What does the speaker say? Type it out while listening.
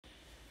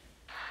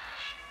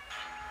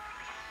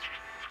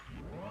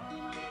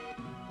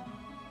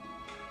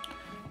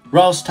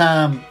Ross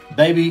time,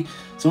 baby.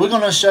 So we're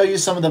going to show you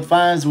some of the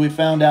finds we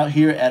found out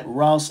here at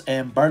Ross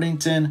and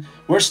Burlington.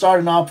 We're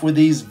starting off with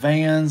these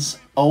Vans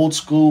old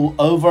school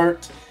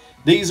overt.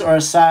 These are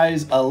a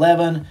size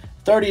 11,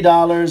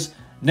 $30.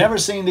 Never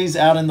seen these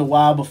out in the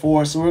wild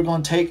before, so we're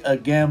going to take a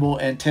gamble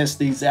and test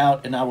these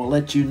out, and I will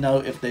let you know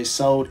if they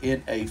sold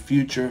in a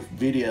future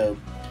video.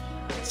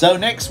 So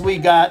next we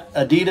got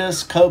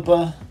Adidas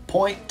Copa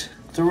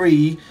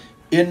 .3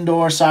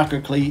 indoor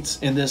soccer cleats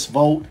in this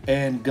Volt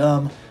and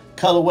Gum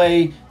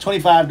colorway.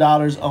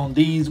 $25 on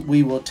these.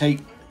 We will take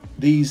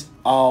these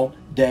all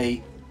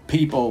day,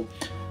 people.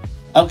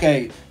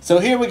 Okay, so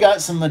here we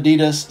got some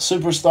Adidas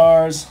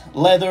Superstars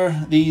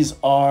leather. These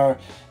are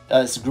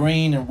it's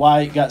green and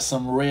white, got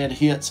some red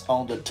hits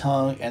on the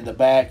tongue and the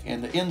back,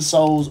 and the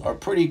insoles are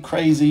pretty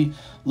crazy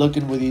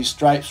looking with these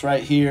stripes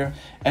right here.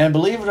 And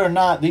believe it or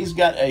not, these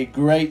got a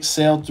great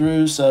sell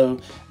through, so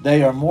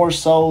they are more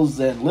soles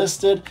than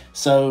listed,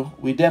 so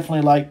we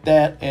definitely like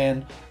that.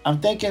 And I'm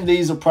thinking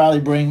these will probably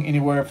bring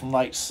anywhere from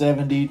like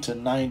 70 to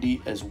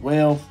 90 as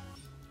well.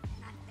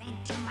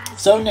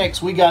 So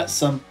next we got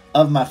some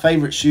of my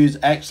favorite shoes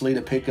actually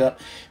to pick up.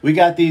 We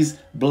got these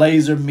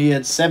Blazer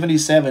Mid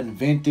 77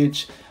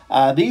 vintage.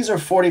 These are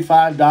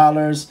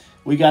 $45.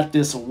 We got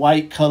this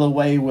white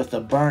colorway with a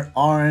burnt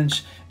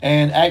orange,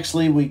 and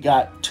actually we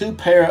got 2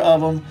 pair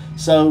of them.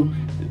 So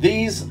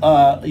these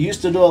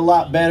used to do a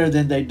lot better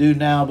than they do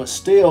now, but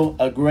still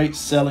a great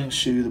selling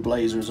shoe, the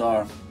Blazers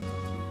are.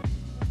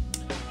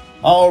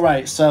 All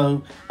right,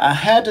 so I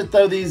had to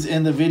throw these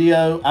in the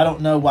video. I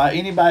don't know why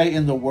anybody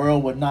in the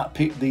world would not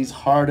pick these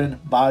Harden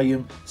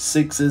Volume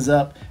 6s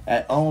up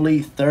at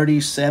only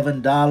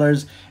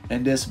 $37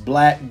 in this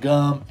black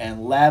gum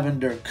and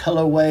lavender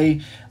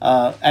colorway.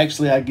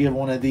 Actually, I give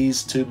one of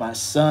these to my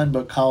son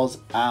because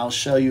I'll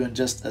show you in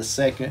just a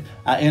second.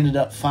 I ended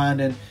up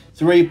finding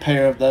 3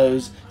 pair of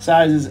those,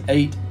 sizes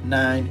 8,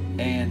 9,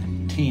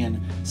 and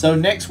 10. So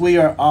next we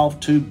are off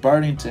to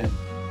Burlington.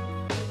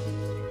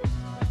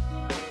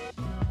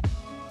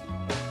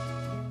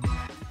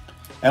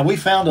 And we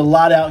found a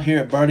lot out here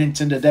at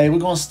Burlington today. We're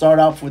going to start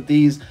off with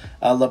these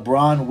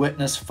LeBron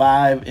Witness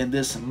 5 in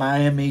this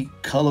Miami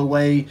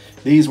colorway.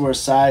 These were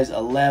size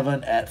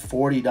 11 at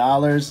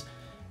 $40.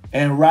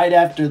 And right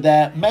after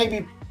that,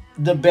 maybe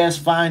the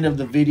best find of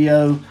the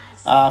video,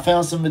 I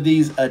found some of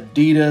these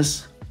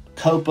Adidas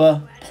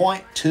Copa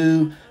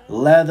 .2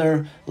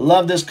 leather.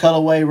 Love this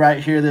colorway right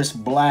here, this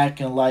black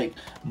and like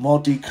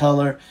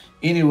multicolor.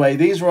 Anyway,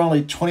 these were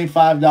only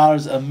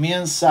 $25, a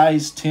men's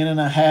size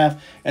 10.5,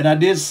 and I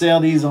did sell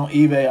these on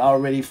eBay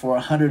already for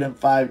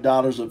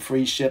 $105 with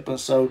free shipping.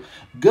 So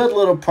good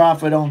little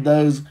profit on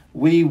those.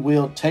 We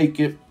will take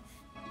it.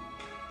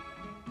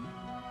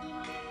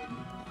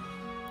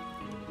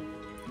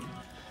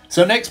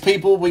 So next,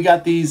 people, we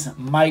got these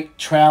Mike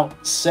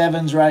Trout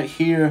 7s right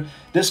here.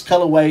 This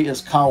colorway is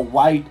called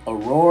White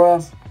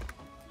Aurora,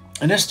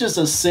 and it's just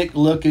a sick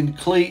looking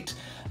cleat.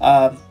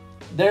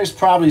 There's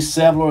probably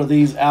several of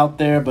these out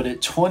there, but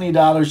at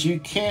 $20, you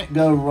can't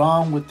go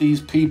wrong with these,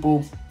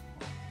 people.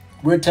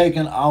 We're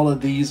taking all of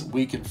these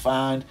we can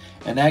find,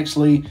 and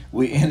actually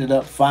we ended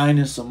up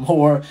finding some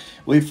more.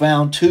 We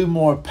found 2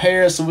 more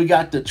pairs, so we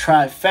got the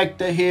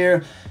trifecta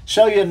here.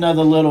 Show you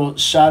another little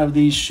shot of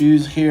these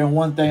shoes here. And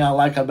one thing I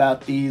like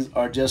about these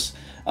are just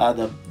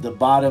the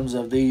bottoms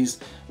of these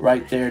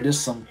right there.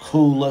 Just some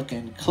cool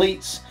looking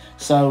cleats.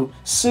 So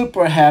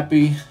super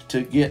happy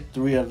to get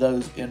 3 of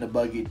those in the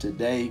buggy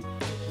today.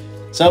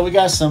 So we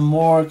got some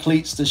more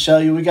cleats to show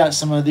you. We got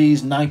some of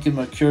these Nike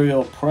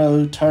Mercurial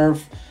Pro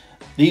Turf.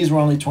 These were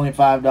only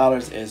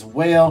 $25 as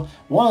well.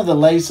 One of the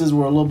laces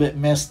were a little bit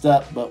messed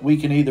up, but we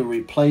can either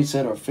replace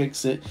it or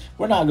fix it.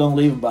 We're not going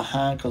to leave them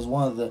behind because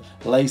one of the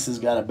laces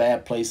got a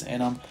bad place in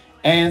them.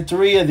 And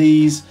 3 of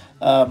these,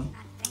 the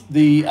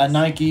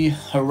Nike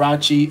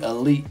Huarache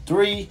Elite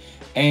 3,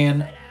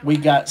 and we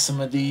got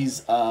some of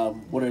these,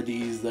 what are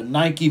these? The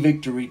Nike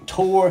Victory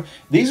Tour.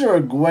 These are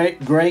a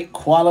great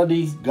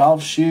quality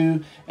golf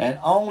shoe and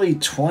only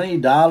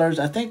 $20.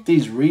 I think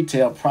these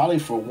retail probably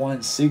for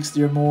 $160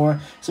 or more.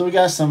 So we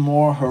got some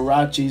more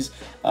Huaraches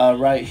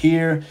right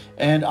here.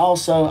 And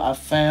also I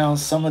found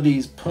some of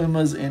these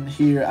Pumas in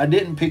here. I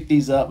didn't pick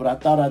these up, but I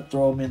thought I'd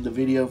throw them in the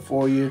video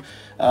for you.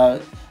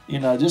 You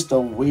know, just a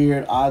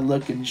weird, odd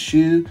looking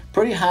shoe.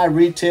 Pretty high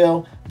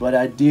retail, but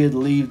I did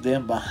leave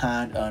them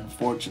behind,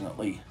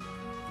 unfortunately.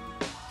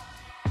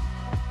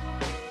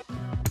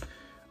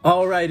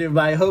 All right,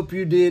 everybody, hope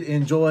you did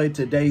enjoy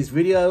today's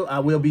video. I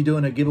will be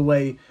doing a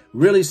giveaway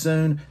really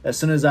soon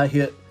as I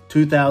hit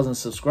 2,000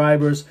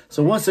 subscribers.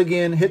 So once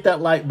again, hit that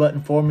like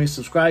button for me,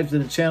 subscribe to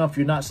the channel if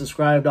you're not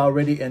subscribed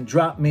already, and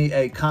drop me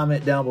a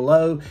comment down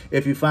below.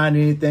 If you find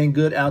anything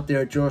good out there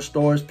at your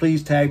stores,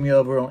 please tag me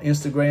over on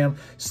Instagram.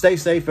 Stay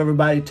safe,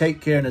 everybody.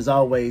 Take care, and as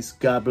always,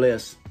 God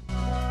bless.